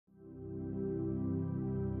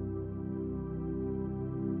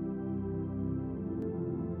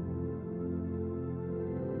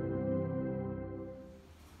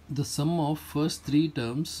The sum of first three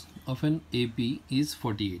terms of an AP is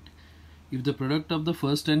 48. If the product of the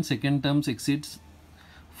first and second terms exceeds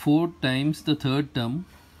 4 times the third term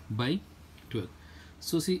by 12.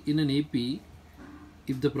 So see, in an AP,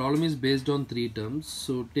 if the problem is based on three terms,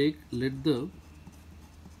 so let the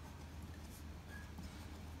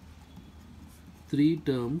three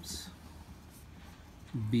terms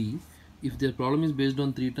be, if the problem is based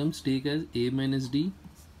on three terms, take as A minus D,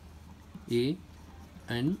 A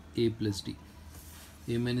and A plus D.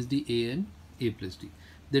 A minus D, A and A plus D.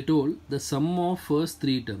 They told the sum of first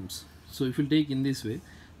three terms. So if you take in this way,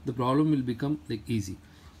 the problem will become like easy.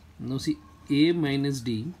 Now see, A minus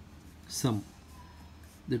D sum.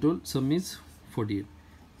 They told sum is 48.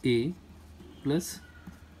 A plus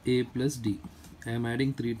A plus D. I am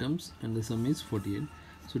adding three terms and the sum is 48.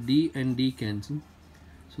 So D and D cancel.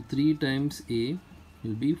 So 3 times A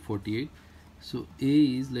will be 48. So A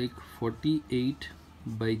is like 48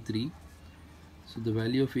 by 3. So the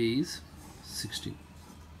value of A is 16.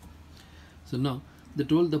 So now they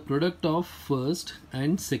told the product of first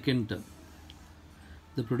and second term.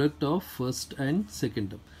 The product of first and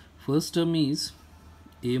second term. First term is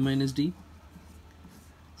A minus D.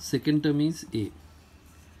 Second term is A.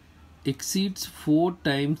 Exceeds 4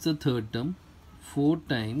 times the third term. 4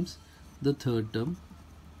 times the third term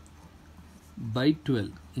by 12.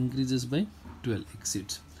 Increases by 12.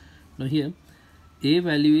 Exceeds. Now here A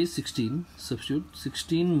value is 16. Substitute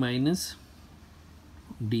 16 minus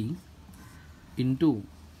D into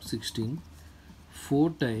 16. 4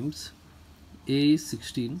 times A is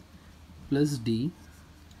 16 plus D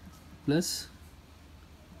plus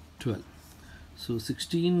 12. So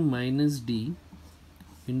 16 minus D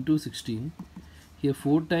into 16. Here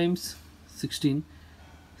 4 times 16,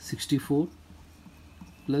 64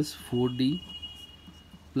 plus 4D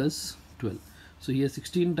plus 12. So here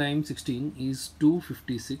 16 times 16 is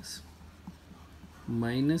 256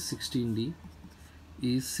 minus 16D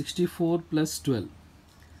is 64 plus 12,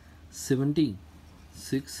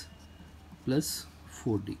 76 plus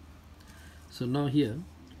 4D. So now here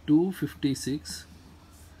 256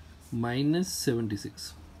 minus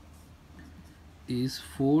 76 is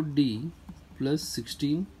 4D plus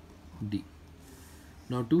 16D.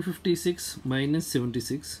 Now 256 minus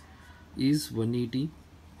 76 is 180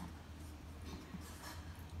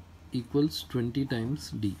 equals 20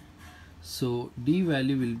 times D. So D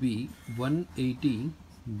value will be 180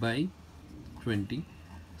 by 20.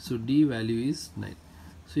 So D value is 9.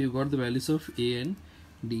 So you got the values of A and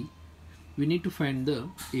D. We need to find the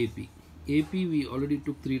AP. AP we already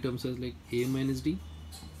took three terms as like A minus D,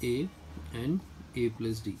 A and A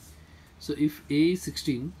plus D. So if A is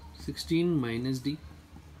 16, 16 minus D,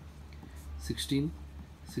 16,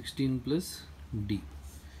 16 plus D.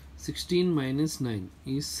 16 minus 9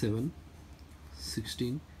 is 7,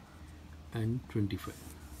 16 and 25.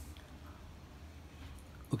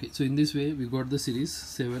 Okay, so in this way we got the series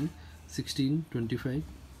 7, 16, 25,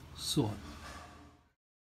 so on.